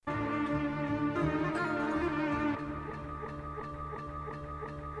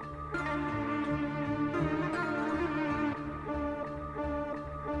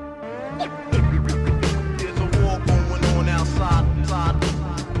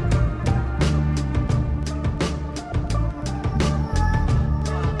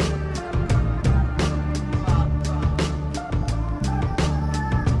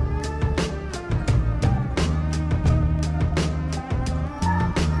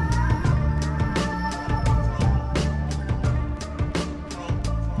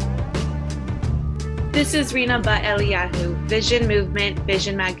This is Rina Bat Eliyahu, Vision Movement,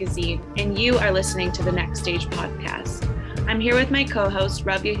 Vision Magazine, and you are listening to the Next Stage podcast. I'm here with my co-host,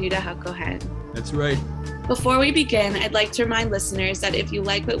 Rav Yehuda HaKohen. That's right. Before we begin, I'd like to remind listeners that if you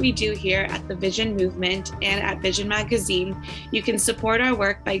like what we do here at the Vision Movement and at Vision Magazine, you can support our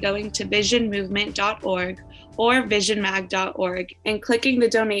work by going to visionmovement.org or visionmag.org and clicking the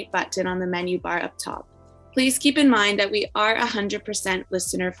donate button on the menu bar up top. Please keep in mind that we are 100%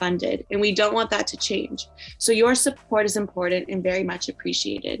 listener funded, and we don't want that to change. So your support is important and very much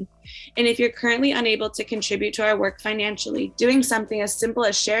appreciated. And if you're currently unable to contribute to our work financially, doing something as simple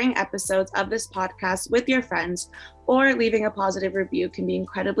as sharing episodes of this podcast with your friends or leaving a positive review can be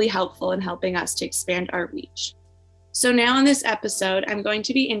incredibly helpful in helping us to expand our reach. So now in this episode, I'm going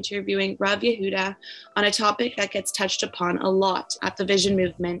to be interviewing Rav Yehuda on a topic that gets touched upon a lot at the Vision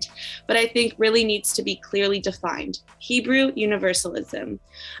Movement, but I think really needs to be clearly defined: Hebrew Universalism.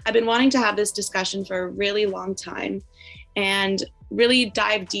 I've been wanting to have this discussion for a really long time and really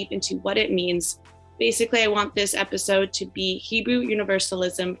dive deep into what it means. Basically, I want this episode to be Hebrew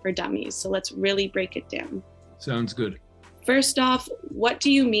Universalism for dummies. So let's really break it down. Sounds good. First off, what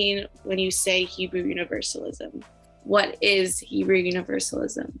do you mean when you say Hebrew Universalism? What is Hebrew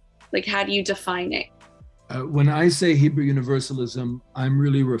Universalism? Like, how do you define it? When I say Hebrew Universalism, I'm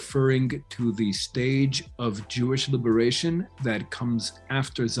really referring to the stage of Jewish liberation that comes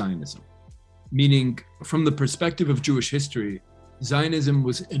after Zionism. Meaning, from the perspective of Jewish history, Zionism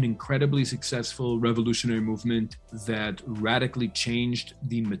was an incredibly successful revolutionary movement that radically changed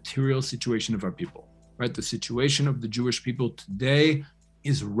the material situation of our people. Right? The situation of the Jewish people today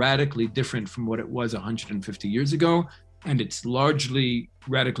is radically different from what it was 150 years ago, and it's largely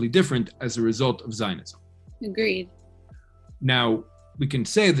radically different as a result of Zionism. Agreed. Now, we can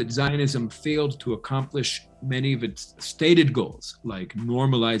say that Zionism failed to accomplish many of its stated goals, like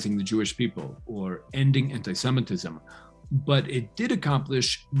normalizing the Jewish people or ending anti-Semitism, but it did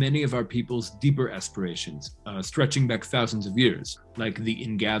accomplish many of our people's deeper aspirations, stretching back thousands of years, like the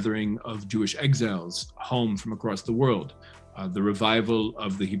ingathering of Jewish exiles home from across the world, the revival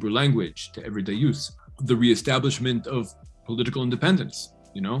of the Hebrew language to everyday use, the reestablishment of political independence.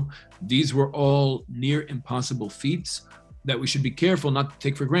 These were all near impossible feats that we should be careful not to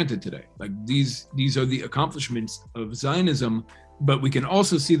take for granted today. Like these are the accomplishments of Zionism, but we can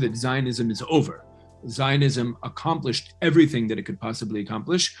also see that Zionism is over. Zionism accomplished everything that it could possibly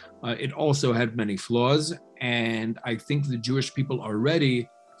accomplish. It also had many flaws, and I think the Jewish people are ready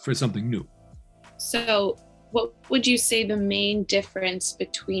for something new. So, what would you say the main difference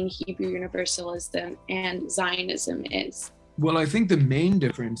between Hebrew Universalism and Zionism is? Well, I think the main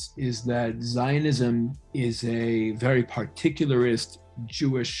difference is that Zionism is a very particularist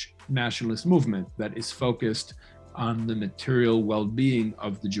Jewish nationalist movement that is focused on the material well-being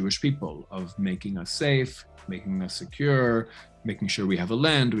of the Jewish people, of making us safe, making us secure, making sure we have a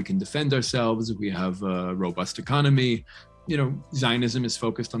land, we can defend ourselves, we have a robust economy. Zionism is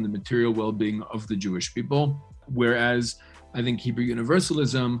focused on the material well-being of the Jewish people, whereas I think Hebrew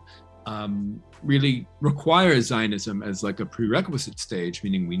Universalism really requires Zionism as like a prerequisite stage,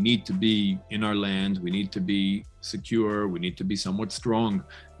 meaning we need to be in our land, we need to be secure, we need to be somewhat strong.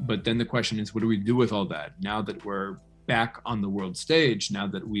 But then the question is, what do we do with all that? Now that we're back on the world stage, now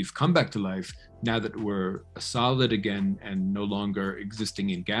that we've come back to life, now that we're solid again and no longer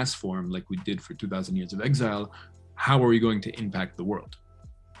existing in gas form like we did for 2,000 years of exile, how are we going to impact the world?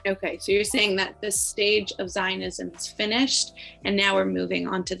 Okay, so you're saying that the stage of Zionism is finished, and now we're moving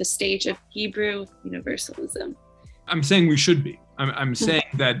on to the stage of Hebrew Universalism. I'm saying we should be. I'm saying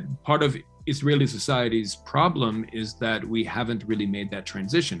that part of Israeli society's problem is that we haven't really made that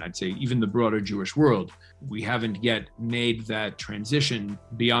transition. I'd say even the broader Jewish world, we haven't yet made that transition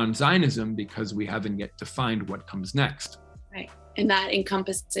beyond Zionism because we haven't yet defined what comes next. Right, and that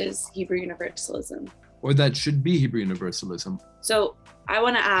encompasses Hebrew Universalism. Or that should be Hebrew Universalism. So I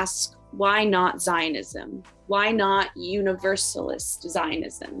want to ask, why not Zionism? Why not Universalist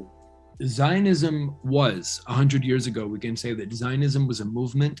Zionism? Zionism was, 100 years ago, we can say that Zionism was a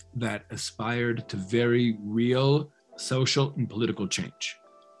movement that aspired to very real social and political change.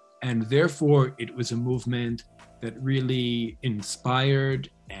 And therefore, it was a movement that really inspired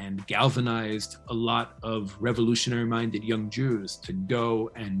and galvanized a lot of revolutionary-minded young Jews to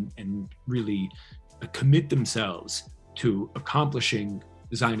go and really commit themselves to accomplishing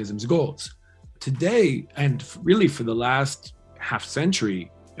Zionism's goals. Today, and really for the last half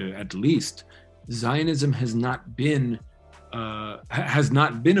century at least, Zionism has not been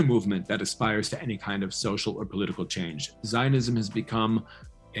a movement that aspires to any kind of social or political change. Zionism has become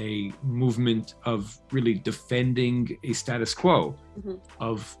a movement of really defending a status quo,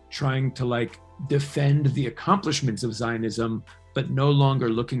 of trying to defend the accomplishments of Zionism, but no longer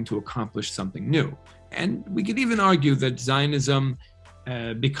looking to accomplish something new. And we could even argue that Zionism,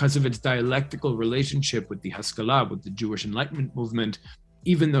 because of its dialectical relationship with the Haskalah, with the Jewish Enlightenment movement,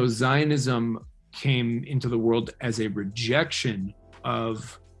 even though Zionism came into the world as a rejection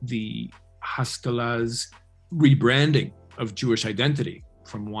of the Haskalah's rebranding of Jewish identity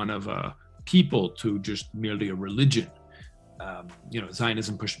from one of a people to just merely a religion.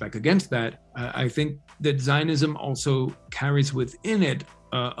 Zionism pushed back against that. I think that Zionism also carries within it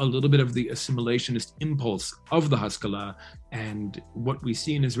a little bit of the assimilationist impulse of the Haskalah. And what we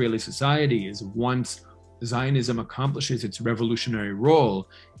see in Israeli society is once Zionism accomplishes its revolutionary role,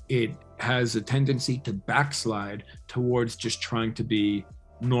 it has a tendency to backslide towards just trying to be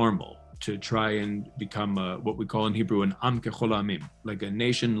normal, to try and become what we call in Hebrew an Am Kechol Amim, like a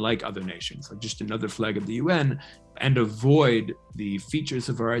nation like other nations, like just another flag of the UN, and avoid the features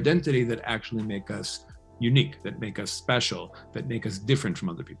of our identity that actually make us unique, that make us special, that make us different from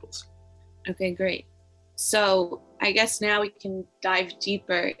other people's. Okay, great. So I guess now we can dive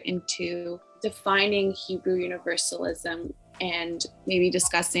deeper into defining Hebrew Universalism and maybe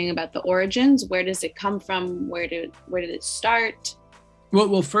discussing about the origins. Where does it come from? Where did it start?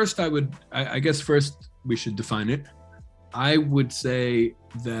 Well, first I guess first we should define it. I would say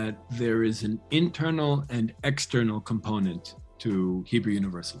that there is an internal and external component to Hebrew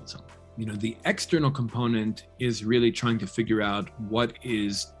Universalism. The external component is really trying to figure out what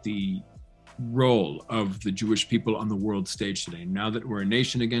is the role of the Jewish people on the world stage today. Now that we're a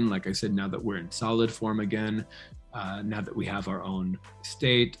nation again, like I said, now that we're in solid form again, now that we have our own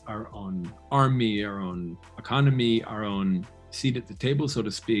state, our own army, our own economy, our own seat at the table, so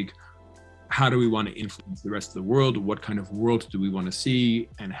to speak, how do we want to influence the rest of the world? What kind of world do we want to see?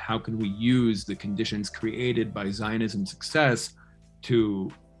 And how can we use the conditions created by Zionism's success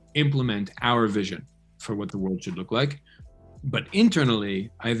to implement our vision for what the world should look like? But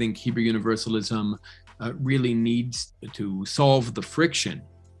internally, I think Hebrew Universalism really needs to solve the friction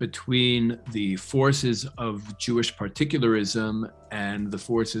between the forces of Jewish particularism and the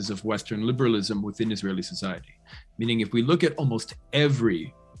forces of Western liberalism within Israeli society. Meaning, if we look at almost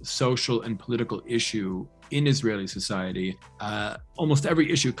every social and political issue in Israeli society, almost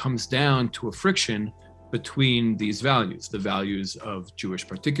every issue comes down to a friction between these values, the values of Jewish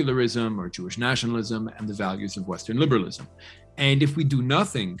particularism or Jewish nationalism and the values of Western liberalism. And if we do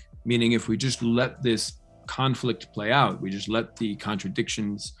nothing, meaning if we just let this conflict play out, we just let the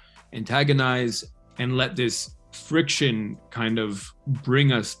contradictions antagonize and let this friction kind of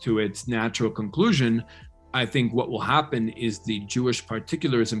bring us to its natural conclusion, I think what will happen is the Jewish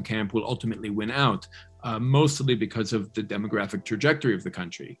particularism camp will ultimately win out, mostly because of the demographic trajectory of the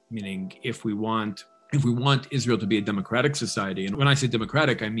country. Meaning, if we want Israel to be a democratic society, and when I say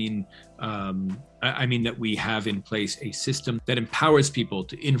democratic, I mean that we have in place a system that empowers people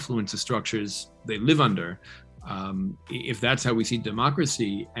to influence the structures they live under. If that's how we see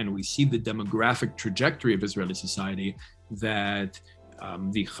democracy, and we see the demographic trajectory of Israeli society, that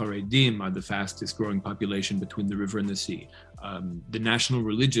the Haredim are the fastest growing population between the river and the sea. The national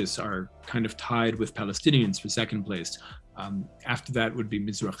religious are kind of tied with Palestinians for second place. After that would be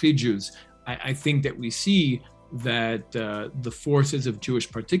Mizrahi Jews. I think that we see that the forces of Jewish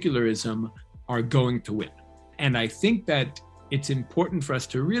particularism are going to win. And I think that it's important for us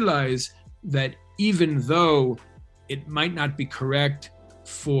to realize that even though it might not be correct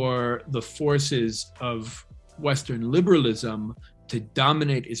for the forces of Western liberalism to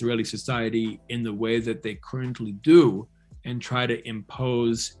dominate Israeli society in the way that they currently do and try to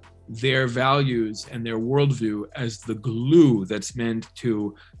impose their values and their worldview as the glue that's meant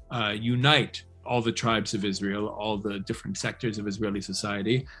to unite all the tribes of Israel, all the different sectors of Israeli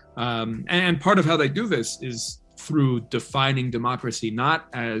society. And part of how they do this is through defining democracy not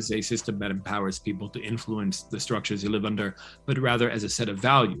as a system that empowers people to influence the structures they live under, but rather as a set of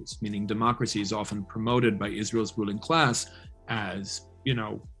values, meaning democracy is often promoted by Israel's ruling class as,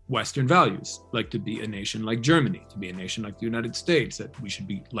 Western values, like to be a nation like Germany, to be a nation like the United States, that we should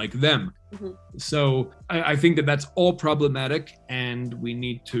be like them. Mm-hmm. So I think that that's all problematic, and we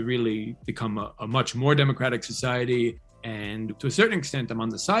need to really become a much more democratic society. And to a certain extent, I'm on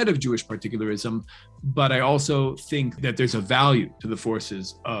the side of Jewish particularism, but I also think that there's a value to the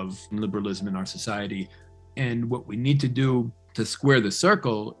forces of liberalism in our society. And what we need to do to square the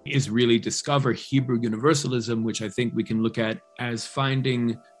circle is really discover Hebrew Universalism, which I think we can look at as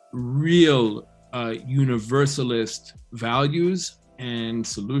finding real universalist values and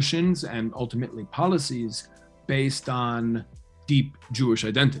solutions and ultimately policies based on deep Jewish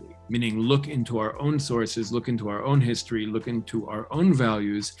identity, meaning look into our own sources, look into our own history, look into our own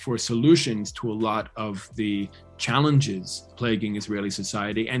values for solutions to a lot of the challenges plaguing Israeli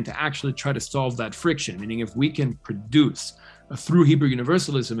society, and to actually try to solve that friction. Meaning, if we can produce, through Hebrew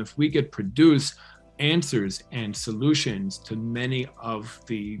Universalism, if we could produce answers and solutions to many of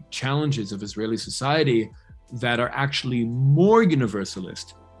the challenges of Israeli society that are actually more universalist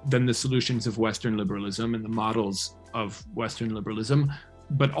than the solutions of Western liberalism and the models of Western liberalism,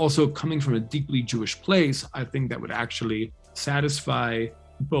 but also coming from a deeply Jewish place, I think that would actually satisfy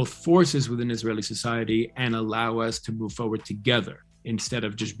both forces within Israeli society and allow us to move forward together instead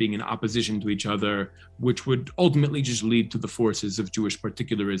of just being in opposition to each other, which would ultimately just lead to the forces of Jewish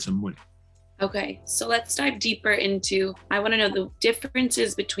particularism winning. Okay, so let's dive deeper into, I want to know the differences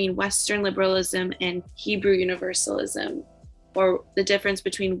between Western liberalism and Hebrew Universalism, or the difference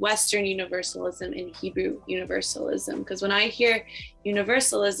between Western Universalism and Hebrew Universalism. Because when I hear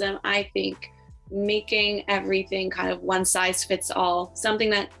universalism, I think making everything kind of one size fits all, something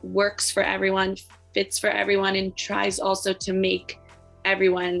that works for everyone, fits for everyone, and tries also to make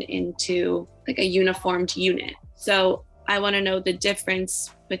everyone into like a uniformed unit. So I want to know the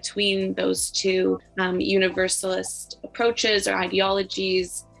difference between those two universalist approaches or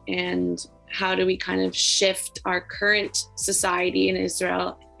ideologies, and how do we kind of shift our current society in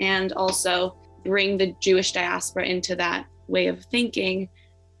Israel and also bring the Jewish diaspora into that way of thinking?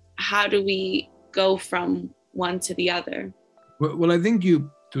 How do we go from one to the other? Well, I think you,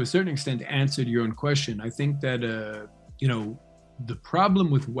 to a certain extent, answered your own question. I think that, the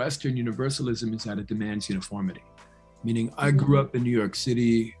problem with Western universalism is that it demands uniformity. Meaning, I grew up in New York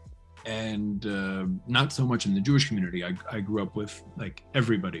City, and not so much in the Jewish community. I grew up with like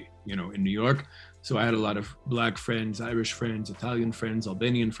everybody, in New York. So I had a lot of Black friends, Irish friends, Italian friends,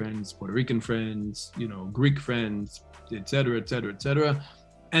 Albanian friends, Puerto Rican friends, Greek friends, et cetera, et cetera, et cetera.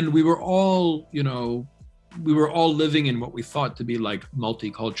 And we were all, living in what we thought to be like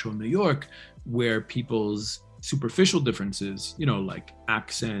multicultural New York, where people's superficial differences, like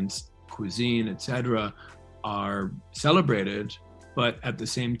accents, cuisine, et cetera, are celebrated. But at the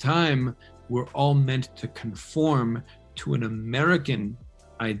same time, we're all meant to conform to an American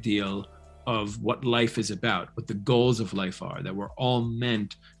ideal of what life is about, what the goals of life are, that we're all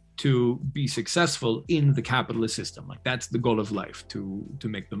meant to be successful in the capitalist system. Like, that's the goal of life, to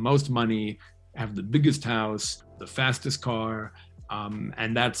make the most money, have the biggest house, the fastest car,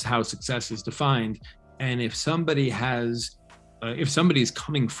 and that's how success is defined. And if somebody is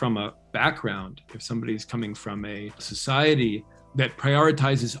coming from a background, if somebody's coming from a society that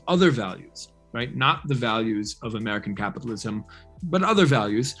prioritizes other values, right? Not the values of American capitalism, but other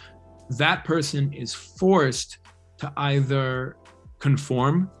values, that person is forced to either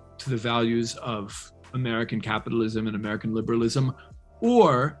conform to the values of American capitalism and American liberalism,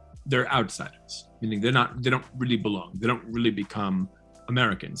 or they're outsiders, meaning they don't really belong. They don't really become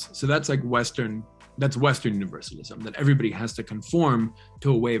Americans. So that's like Western universalism, that everybody has to conform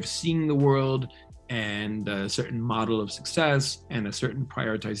to a way of seeing the world and a certain model of success and a certain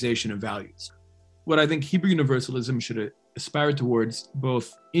prioritization of values. What I think Hebrew Universalism should aspire towards,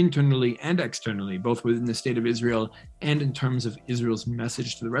 both internally and externally, both within the state of Israel and in terms of Israel's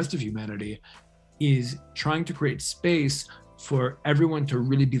message to the rest of humanity, is trying to create space for everyone to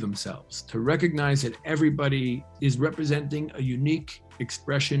really be themselves, to recognize that everybody is representing a unique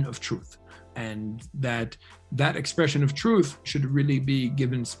expression of truth, and that expression of truth should really be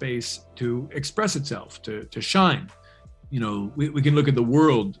given space to express itself, to shine. We can look at the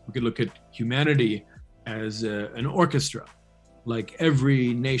world, we can look at humanity as an orchestra. Like,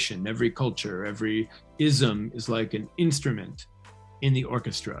 every nation, every culture, every ism is like an instrument in the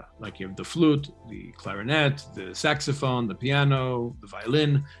orchestra. Like, you have the flute, the clarinet, the saxophone, the piano, the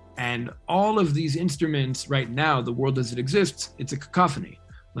violin, and all of these instruments right now, the world as it exists, it's a cacophony.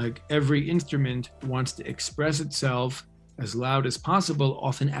 Like, every instrument wants to express itself as loud as possible,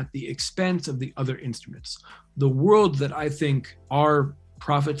 often at the expense of the other instruments. The world that I think our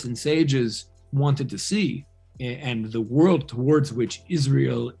prophets and sages wanted to see, and the world towards which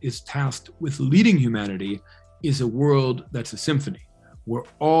Israel is tasked with leading humanity, is a world that's a symphony, where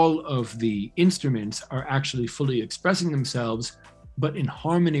all of the instruments are actually fully expressing themselves, but in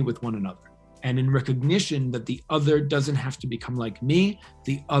harmony with one another. And in recognition that the other doesn't have to become like me,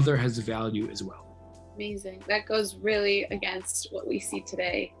 the other has value as well. Amazing. That goes really against what we see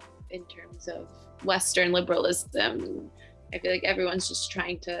today in terms of Western liberalism. I feel like everyone's just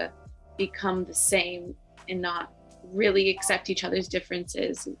trying to become the same and not really accept each other's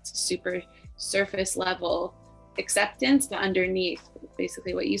differences. It's a super surface level acceptance, but underneath,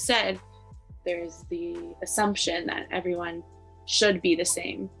 basically what you said, there's the assumption that everyone should be the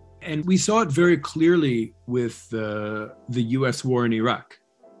same. And we saw it very clearly with the US war in Iraq.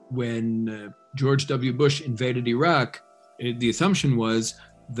 When George W. Bush invaded Iraq, the assumption was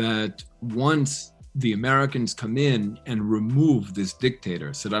that once the Americans come in and remove this dictator,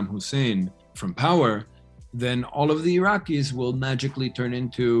 Saddam Hussein, from power, then all of the Iraqis will magically turn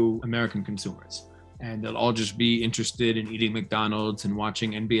into American consumers. And they'll all just be interested in eating McDonald's and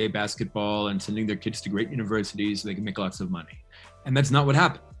watching NBA basketball and sending their kids to great universities so they can make lots of money. And that's not what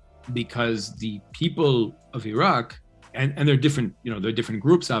happened, because the people of Iraq, and they're different, they're different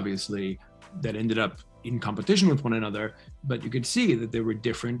groups, obviously, that ended up in competition with one another, but you could see that there were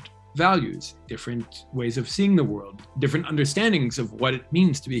different values, different ways of seeing the world, different understandings of what it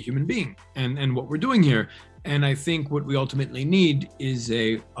means to be a human being and what we're doing here. And I think what we ultimately need is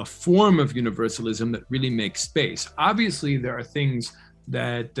a form of universalism that really makes space. Obviously, there are things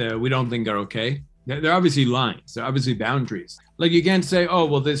that we don't think are okay. There are obviously lines, there are obviously boundaries. Like you can't say, oh,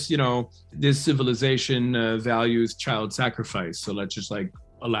 well, this civilization values child sacrifice, so let's just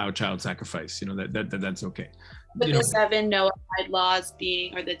allow child sacrifice, that's okay. But the 7 Noahide laws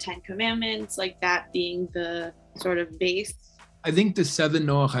being, or the 10 commandments, that being the sort of base. I think the 7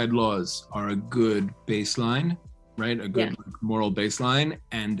 Noahide laws are a good baseline, right? A good moral baseline.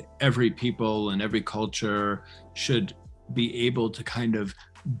 And every people and every culture should be able to kind of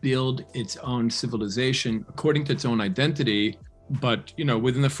build its own civilization according to its own identity, but,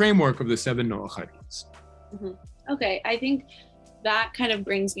 within the framework of the 7 Noahide laws. Mm-hmm. Okay, I think that kind of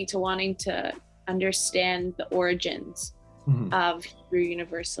brings me to wanting to understand the origins of Hebrew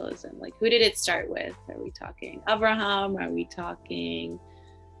Universalism. Who did it start with? Are we talking Abraham? Are we talking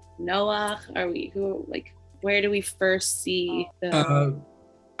Noah? Where do we first see the...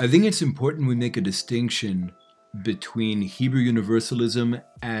 I think it's important we make a distinction between Hebrew Universalism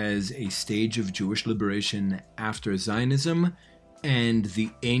as a stage of Jewish liberation after Zionism and the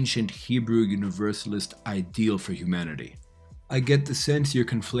ancient Hebrew Universalist ideal for humanity. I get the sense you're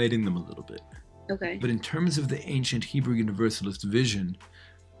conflating them a little bit. Okay. But in terms of the ancient Hebrew Universalist vision,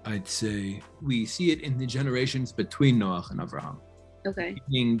 I'd say we see it in the generations between Noah and Abraham. Okay.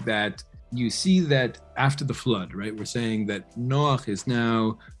 Meaning that you see that after the flood, right? We're saying that Noah is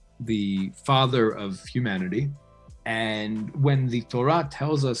now the father of humanity. And when the Torah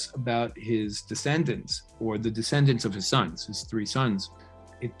tells us about his descendants, or the descendants of his sons, his 3 sons,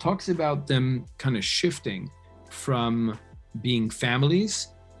 it talks about them kind of shifting from being families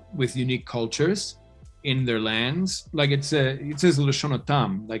with unique cultures in their lands. It says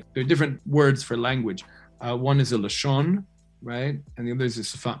Lashonotam, there are different words for language. One is a Lashon, right? And the other is a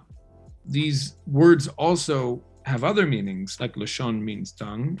Safam. These words also have other meanings, like Lashon means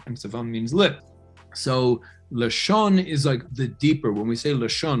tongue and Safam means lip. So Lashon is the deeper. When we say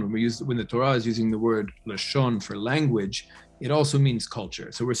Lashon, when the Torah is using the word Lashon for language, it also means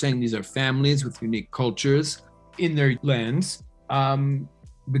culture. So we're saying these are families with unique cultures in their lands,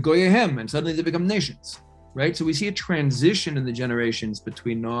 Begoyehem, and suddenly they become nations, right? So we see a transition in the generations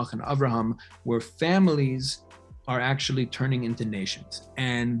between Noah and Abraham, where families are actually turning into nations.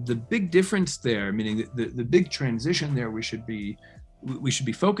 And the big difference there, meaning the big transition there we should be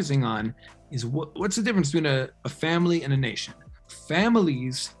focusing on, is what's the difference between a family and a nation?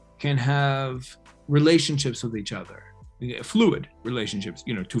 Families can have relationships with each other, fluid relationships.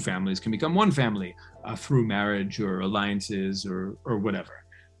 2 families can become one family through marriage or alliances or whatever.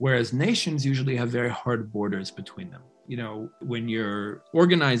 Whereas nations usually have very hard borders between them. When you're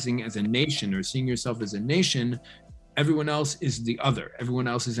organizing as a nation or seeing yourself as a nation, everyone else is the other. Everyone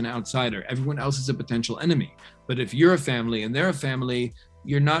else is an outsider. Everyone else is a potential enemy. But if you're a family and they're a family,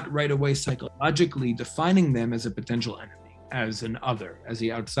 you're not right away psychologically defining them as a potential enemy, as an other, as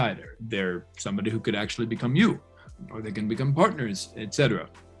the outsider. They're somebody who could actually become you, or they can become partners, etc.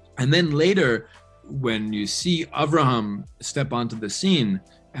 And then later, when you see Abraham step onto the scene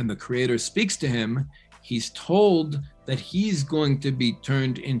and the Creator speaks to him, he's told that he's going to be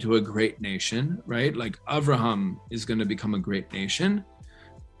turned into a great nation, right? Abraham is going to become a great nation,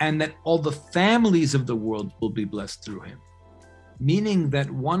 and that all the families of the world will be blessed through him. Meaning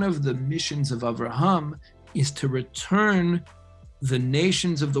that one of the missions of Abraham is to return the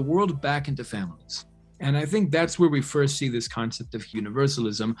nations of the world back into families. And I think that's where we first see this concept of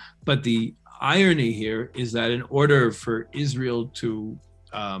universalism. But the irony here is that in order for Israel to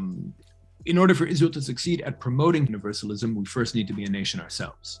succeed at promoting universalism, we first need to be a nation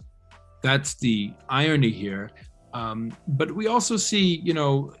ourselves. That's the irony here. But we also see,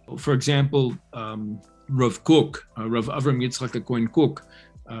 for example, Rav Kook, Rav Avram Yitzchak Cohen Kook,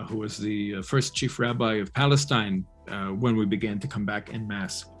 who was the first chief rabbi of Palestine when we began to come back en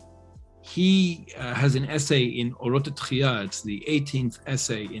masse. he has an essay in Orot Tchiyah. It's the 18th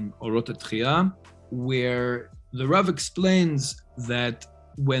essay in Orot Tchiyah, where the Rav explains that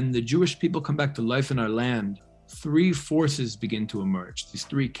when the Jewish people come back to life in our land, three forces begin to emerge, these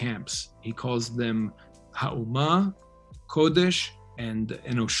three camps. He calls them Ha'umah, Kodesh, and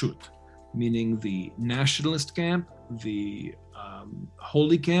Enoshut, meaning the nationalist camp, the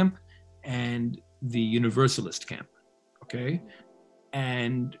holy camp, and the universalist camp, okay?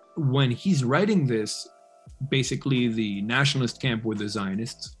 And when he's writing this, basically the nationalist camp were the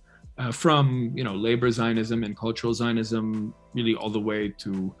Zionists, from labor Zionism and cultural Zionism, really all the way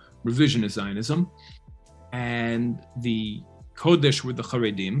to revisionist Zionism. And the Kodesh were the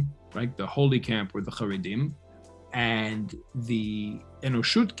Haredim, right? The holy camp were the Haredim. And the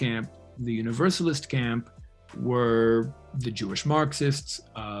Enoshut camp, the universalist camp, were the Jewish Marxists,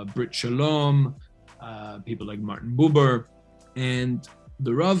 Brit Shalom, people like Martin Buber. And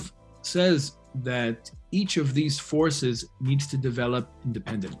the Rav says that each of these forces needs to develop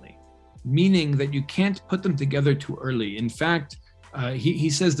independently, meaning that you can't put them together too early. In fact, he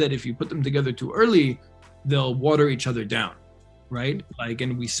says that if you put them together too early, they'll water each other down, right?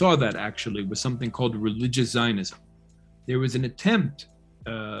 And we saw that actually with something called religious Zionism. There was an attempt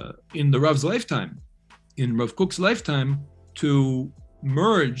in the Rav's lifetime, in Rav Kook's lifetime, to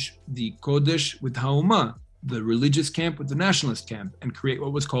merge the Kodesh with Ha'umah, the religious camp with the nationalist camp, and create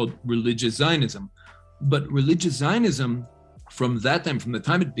what was called religious Zionism. But religious Zionism, from that time, from the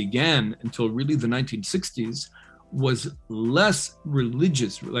time it began until really the 1960s, was less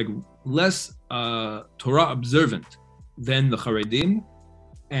religious, less Torah observant than the Haredim,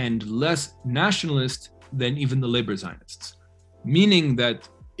 and less nationalist than even the labor Zionists. Meaning that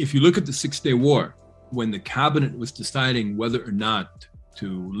if you look at the Six-Day War, when the cabinet was deciding whether or not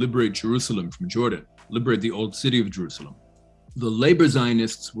to liberate Jerusalem from Jordan, liberate the old city of Jerusalem, the labor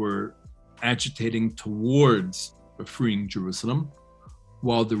Zionists were agitating towards freeing Jerusalem,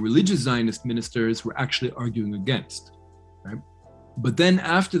 while the religious Zionist ministers were actually arguing against, right? But then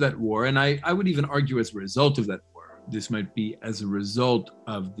after that war, and I would even argue as a result of that war, this might be as a result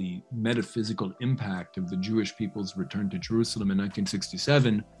of the metaphysical impact of the Jewish people's return to Jerusalem in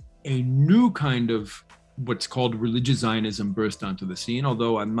 1967, a new kind of what's called religious Zionism burst onto the scene,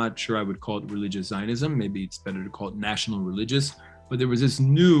 although I'm not sure I would call it religious Zionism. Maybe it's better to call it national religious. But there was this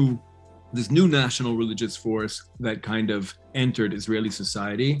new national religious force that kind of entered Israeli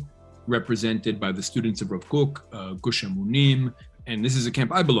society, represented by the students of Rav Kook, Gush Emunim, and this is a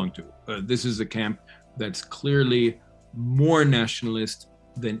camp I belong to. This is a camp that's clearly more nationalist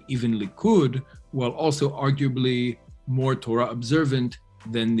than even Likud, while also arguably more Torah observant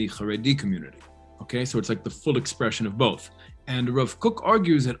than the Haredi community. Okay, so it's like the full expression of both. And Rav Kook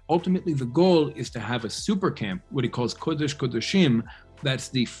argues that ultimately the goal is to have a super camp, what he calls Kodesh Kodeshim, that's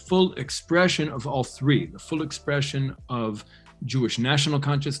the full expression of all three, the full expression of Jewish national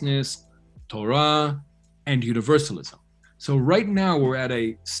consciousness, Torah, and universalism. So right now we're at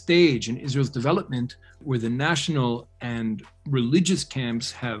a stage in Israel's development where the national and religious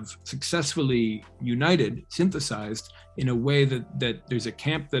camps have successfully united, synthesized in a way that there's a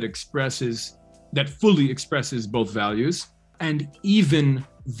camp that fully expresses both values. And even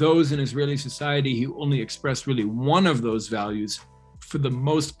those in Israeli society who only express really one of those values, for the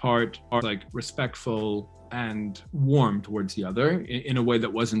most part, are respectful and warm towards the other in a way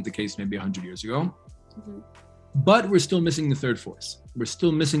that wasn't the case maybe 100 years ago. Mm-hmm. But we're still missing the third force. We're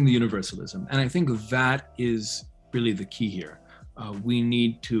still missing the universalism. And I think that is really the key here. We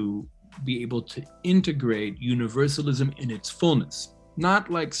need to be able to integrate universalism in its fullness, not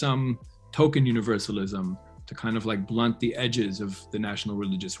like some token universalism to kind of blunt the edges of the national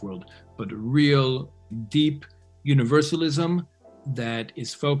religious world, but real, deep universalism that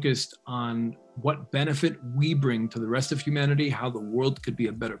is focused on what benefit we bring to the rest of humanity, how the world could be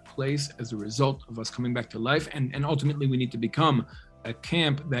a better place as a result of us coming back to life. And ultimately, we need to become a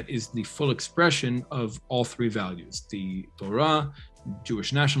camp that is the full expression of all three values, the Torah,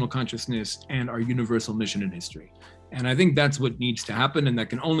 Jewish national consciousness, and our universal mission in history. And I think that's what needs to happen, and that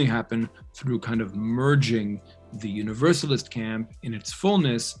can only happen through kind of merging the universalist camp in its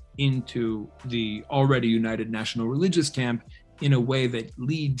fullness into the already united national religious camp in a way that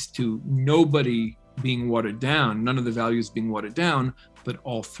leads to nobody being watered down, none of the values being watered down, but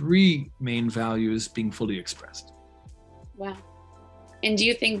all three main values being fully expressed. Wow. And do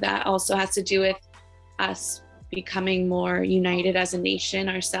you think that also has to do with us becoming more united as a nation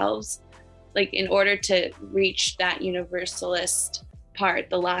ourselves? In order to reach that universalist part,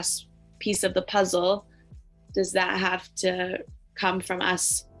 the last piece of the puzzle, does that have to come from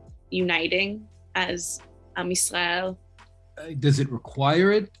us uniting as Am Yisrael? Does it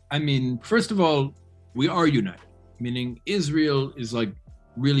require it? I mean, first of all, we are united, meaning Israel is like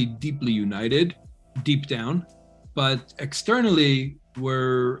really deeply united, deep down, but externally,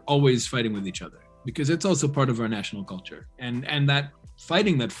 we're always fighting with each other because it's also part of our national culture. And that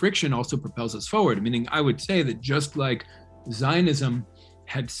fighting, that friction also propels us forward, meaning I would say that just like Zionism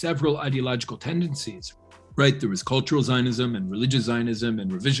had several ideological tendencies, right? There was cultural Zionism and religious Zionism and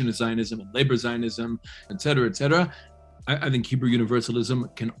revisionist Zionism and labor Zionism, et cetera, et cetera. I think Hebrew Universalism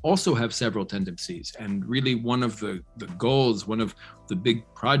can also have several tendencies. And really one of the goals, one of the big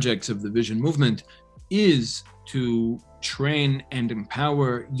projects of the Vision Movement is to train and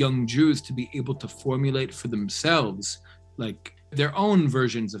empower young Jews to be able to formulate for themselves like their own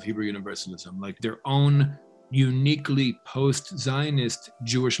versions of Hebrew Universalism, like their own uniquely post-Zionist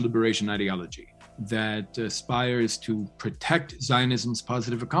Jewish liberation ideology that aspires to protect Zionism's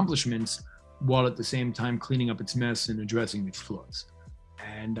positive accomplishments while at the same time cleaning up its mess and addressing its flaws.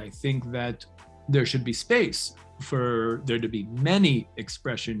 And I think that there should be space for there to be many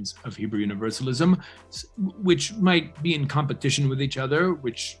expressions of Hebrew Universalism, which might be in competition with each other,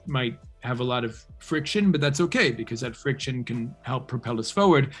 which might have a lot of friction, but that's okay because that friction can help propel us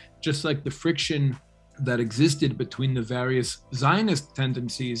forward, just like the friction that existed between the various Zionist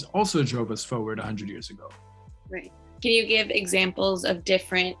tendencies also drove us forward 100 years ago. Right. Can you give examples of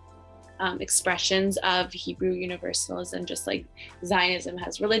different expressions of Hebrew Universalism, just like Zionism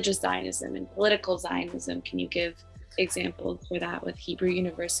has religious Zionism and political Zionism? Can you give examples for that with Hebrew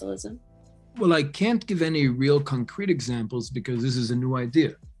Universalism? Well, I can't give any real concrete examples because this is a new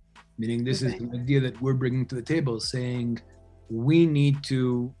idea, meaning this is an idea that we're bringing to the table, saying we need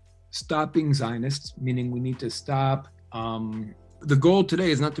to stop being Zionists, meaning we need to stop. The goal today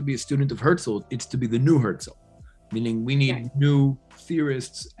is not to be a student of Herzl, it's to be the new Herzl. Meaning we need new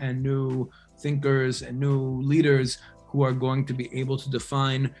theorists and new thinkers and new leaders who are going to be able to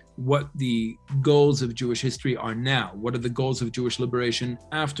define what the goals of Jewish history are now. What are the goals of Jewish liberation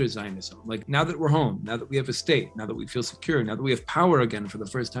after Zionism? Like now that we're home, now that we have a state, now that we feel secure, now that we have power again for the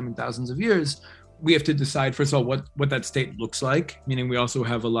first time in thousands of years, we have to decide, first of all, what that state looks like. Meaning we also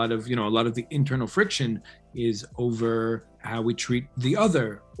have a lot of the internal friction is over how we treat the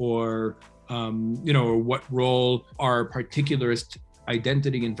other or what role our particularist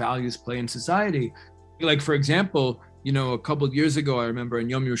identity and values play in society. Like, for example, a couple of years ago, I remember in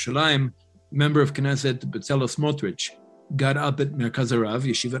Yom Yerushalayim, member of Knesset Bezalel Smotrich got up at Merkaz Harav,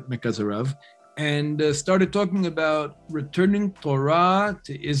 Yeshivat Merkaz Harav, and started talking about returning Torah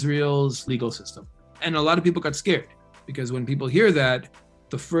to Israel's legal system. And a lot of people got scared because when people hear that,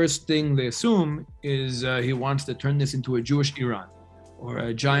 the first thing they assume is he wants to turn this into a Jewish Iran or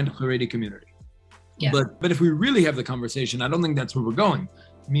a giant Haredi community. Yeah. But if we really have the conversation, I don't think that's where we're going.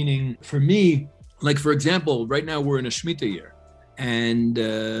 Meaning for me, like for example, right now we're in a Shemitah year and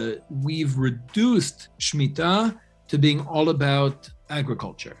we've reduced Shemitah to being all about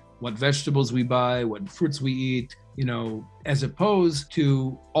agriculture, what vegetables we buy, what fruits we eat, as opposed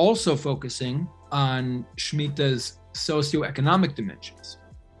to also focusing on Shemitah's socioeconomic dimensions,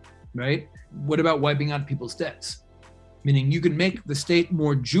 right? What about wiping out people's debts? Meaning you can make the state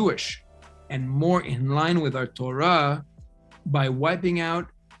more Jewish and more in line with our Torah by wiping out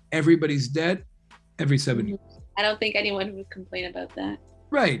everybody's debt every 7 years. I don't think anyone would complain about that.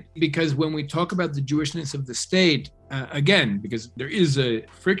 Right, because when we talk about the Jewishness of the state, again, because there is a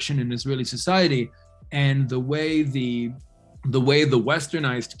friction in Israeli society and the way the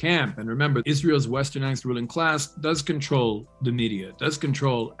westernized camp, and remember, Israel's westernized ruling class does control the media, does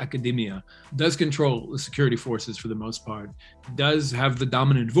control academia, does control the security forces for the most part, does have the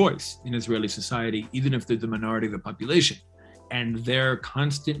dominant voice in Israeli society, even if they're the minority of the population. And they're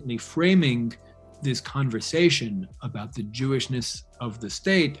constantly framing this conversation about the Jewishness of the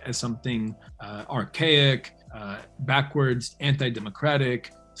state as something archaic, backwards,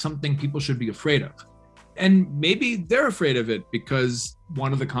 anti-democratic, something people should be afraid of. And maybe they're afraid of it because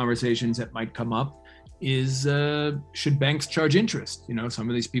one of the conversations that might come up is, should banks charge interest? Some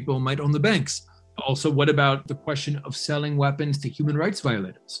of these people might own the banks. Also, what about the question of selling weapons to human rights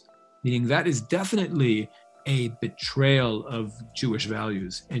violators? Meaning that is definitely a betrayal of Jewish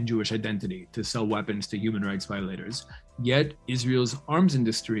values and Jewish identity to sell weapons to human rights violators. Yet Israel's arms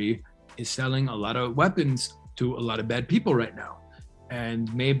industry is selling a lot of weapons to a lot of bad people right now.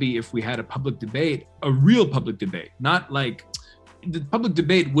 And maybe if we had a public debate, a real public debate, not like the public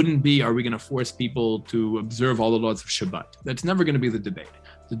debate wouldn't be, are we going to force people to observe all the laws of Shabbat? That's never going to be the debate.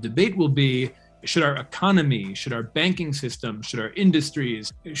 The debate will be, should our economy, should our banking system, should our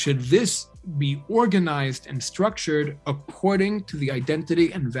industries, should this be organized and structured according to the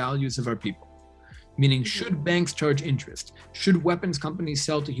identity and values of our people? Meaning, should banks charge interest? Should weapons companies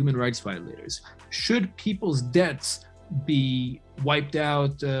sell to human rights violators? Should people's debts be wiped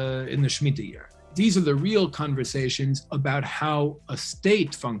out in the Shemitah year? These are the real conversations about how a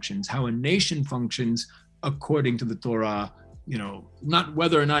state functions, how a nation functions according to the Torah, not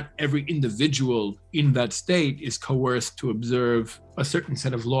whether or not every individual in that state is coerced to observe a certain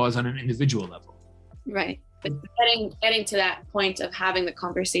set of laws on an individual level. Right. But getting to that point of having the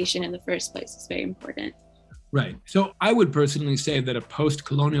conversation in the first place is very important. Right. So I would personally say that a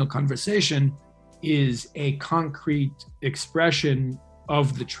post-colonial conversation is a concrete expression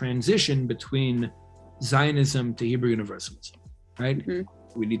of the transition between Zionism to Hebrew Universalism, right?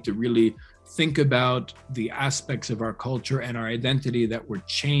 Mm-hmm. We need to really think about the aspects of our culture and our identity that were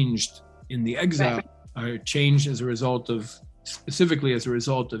changed in the exile, are changed specifically as a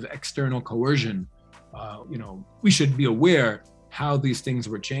result of external coercion. We should be aware how these things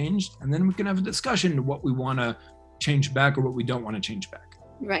were changed, and then we can have a discussion of what we want to change back or what we don't want to change back.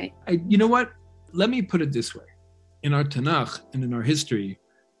 Right. You know what? Let me put it this way. In our Tanakh and in our history,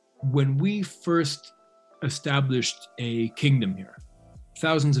 when we first established a kingdom here,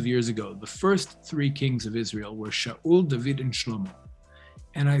 thousands of years ago, the first three kings of Israel were Shaul, David, and Shlomo.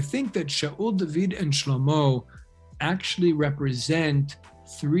 And I think that Shaul, David, and Shlomo actually represent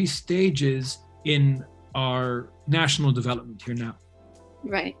three stages in our national development here now.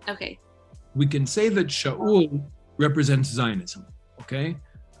 Right, okay. We can say that Shaul represents Zionism, okay?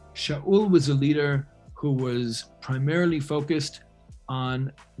 Shaul was a leader who was primarily focused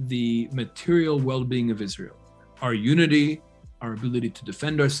on the material well-being of Israel. Our unity, our ability to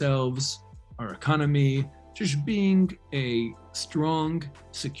defend ourselves, our economy, just being a strong,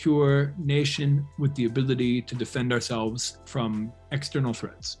 secure nation with the ability to defend ourselves from external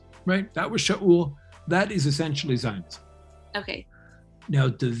threats, right? That was Shaul. That is essentially Zionism. Okay. Now,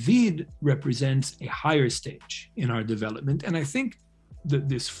 David represents a higher stage in our development. And I think that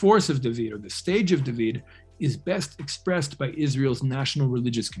this force of David, or the stage of David, is best expressed by Israel's national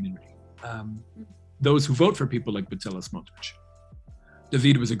religious community. Those who vote for people like Bezalel Smotrich.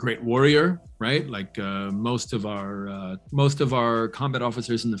 David was a great warrior, right? Like most of our combat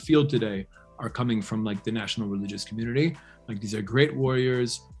officers in the field today are coming from like the national religious community. Like these are great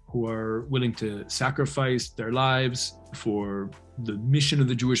warriors who are willing to sacrifice their lives for the mission of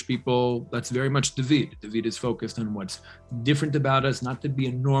the Jewish people. That's very much David. David is focused on what's different about us, not to be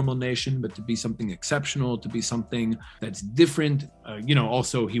a normal nation, but to be something exceptional, to be something that's different.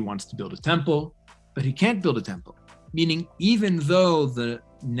 Also he wants to build a temple, but he can't build a temple. Meaning, even though the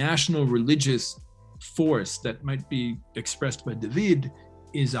national religious force that might be expressed by David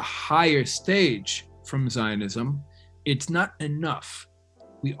is a higher stage from Zionism, it's not enough.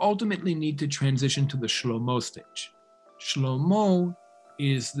 We ultimately need to transition to the Shlomo stage. Shlomo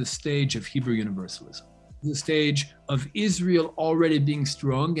is the stage of Hebrew Universalism, the stage of Israel already being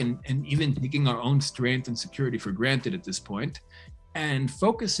strong and even taking our own strength and security for granted at this point, and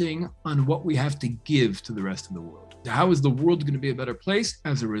focusing on what we have to give to the rest of the world. How is the world going to be a better place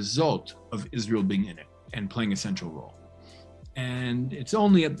as a result of Israel being in it and playing a central role? And it's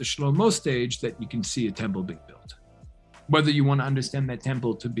only at the Shlomo stage that you can see a temple being built. Whether you want to understand that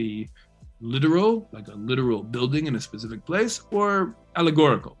temple to be literal, like a literal building in a specific place, or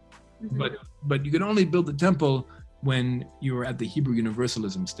allegorical. Mm-hmm. But you can only build the temple when you're at the Hebrew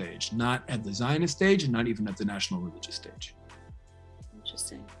Universalism stage, not at the Zionist stage, and not even at the national religious stage.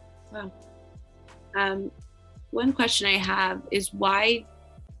 Interesting. Wow. One question I have is why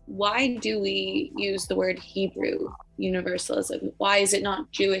do we use the word Hebrew Universalism? Why is it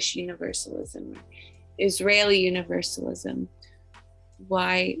not Jewish Universalism, Israeli Universalism?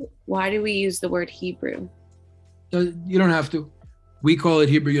 Why do we use the word Hebrew? You don't have to. We call it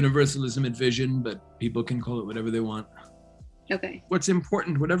Hebrew Universalism at Vision, but people can call it whatever they want. Okay. What's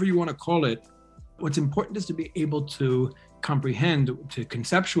important, whatever you want to call it, what's important is to be able to comprehend, to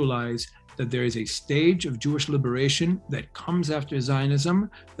conceptualize that there is a stage of Jewish liberation that comes after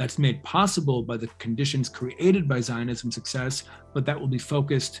Zionism, that's made possible by the conditions created by Zionism's success, but that will be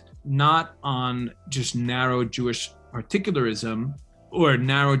focused not on just narrow Jewish particularism or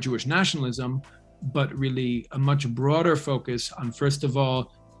narrow Jewish nationalism, but really a much broader focus on, first of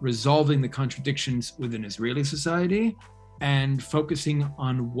all, resolving the contradictions within Israeli society and focusing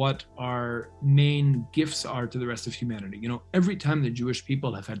on what our main gifts are to the rest of humanity. Every time the Jewish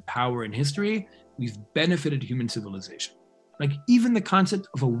people have had power in history, we've benefited human civilization. Like even the concept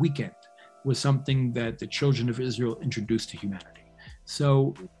of a weekend was something that the children of Israel introduced to humanity.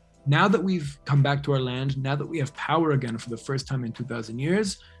 So now that we've come back to our land, now that we have power again for the first time in 2,000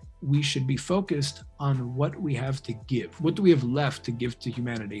 years, we should be focused on what we have to give. What do we have left to give to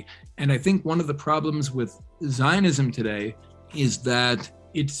humanity? And I think one of the problems with Zionism today is that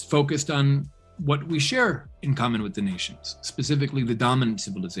it's focused on what we share in common with the nations, specifically the dominant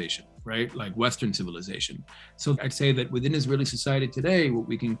civilization, right? Like Western civilization. So I'd say that within Israeli society today, what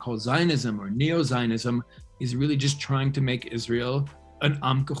we can call Zionism or Neo-Zionism is really just trying to make Israel an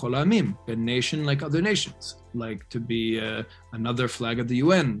Am Kechol Ha'amim, a nation like other nations, like to be another flag of the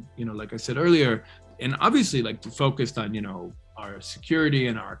UN, like I said earlier, and obviously like to focus on, our security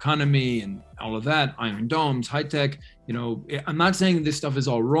and our economy and all of that, iron domes, high tech. I'm not saying this stuff is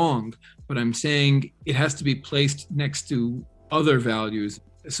all wrong, but I'm saying it has to be placed next to other values.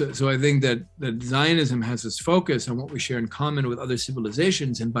 So I think that Zionism has this focus on what we share in common with other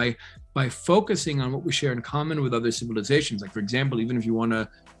civilizations, and by focusing on what we share in common with other civilizations, like for example, even if you want to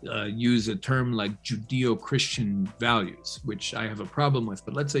use a term like Judeo-Christian values, which I have a problem with,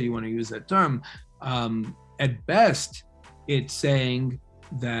 but let's say you want to use that term, at best, it's saying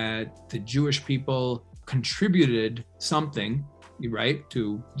that the Jewish people contributed something, right,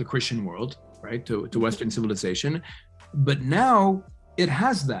 to the Christian world, right, to Western civilization, but now it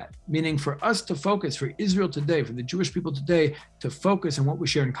has that, meaning for us to focus, for Israel today, for the Jewish people today, to focus on what we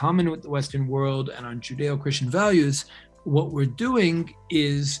share in common with the Western world and on Judeo-Christian values, what we're doing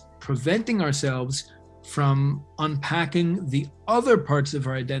is preventing ourselves from unpacking the other parts of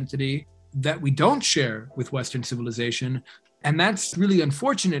our identity that we don't share with Western civilization. And that's really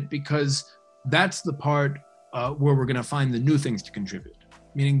unfortunate, because that's the part where we're going to find the new things to contribute.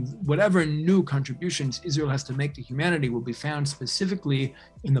 Meaning whatever new contributions Israel has to make to humanity will be found specifically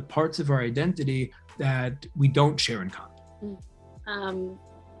in the parts of our identity that we don't share in common.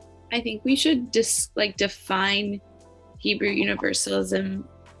 I think we should just define Hebrew Universalism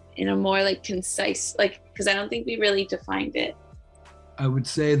in a more concise, because I don't think we really defined it. I would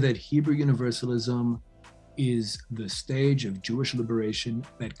say that Hebrew Universalism is the stage of Jewish liberation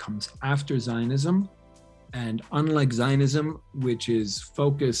that comes after Zionism. And unlike Zionism, which is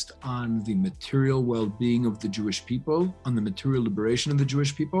focused on the material well-being of the Jewish people, on the material liberation of the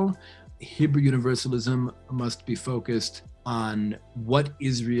Jewish people, Hebrew Universalism must be focused on what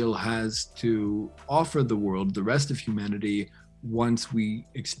Israel has to offer the world, the rest of humanity, once we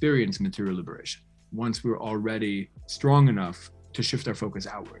experience material liberation, once we're already strong enough to shift our focus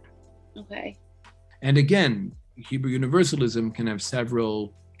outward. Okay. And again, Hebrew Universalism can have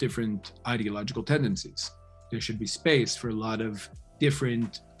several different ideological tendencies. There should be space for a lot of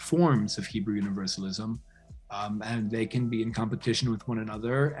different forms of Hebrew Universalism, and they can be in competition with one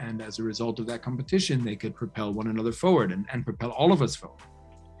another. And as a result of that competition, they could propel one another forward and propel all of us forward.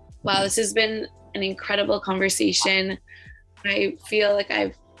 Wow, this has been an incredible conversation. I feel like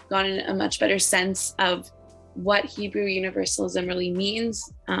I've gotten a much better sense of what Hebrew Universalism really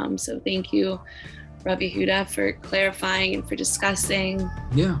means. So thank you, Rav Yehuda, for clarifying and for discussing.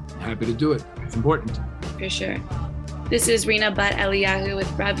 Yeah, happy to do it. It's important. For sure. This is Rina Bat Eliyahu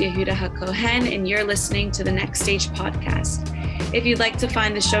with Rav Yehuda HaKohen, and you're listening to the Next Stage podcast. If you'd like to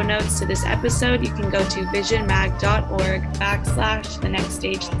find the show notes to this episode, you can go to visionmag.org/the next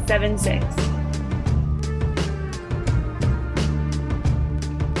stage 76.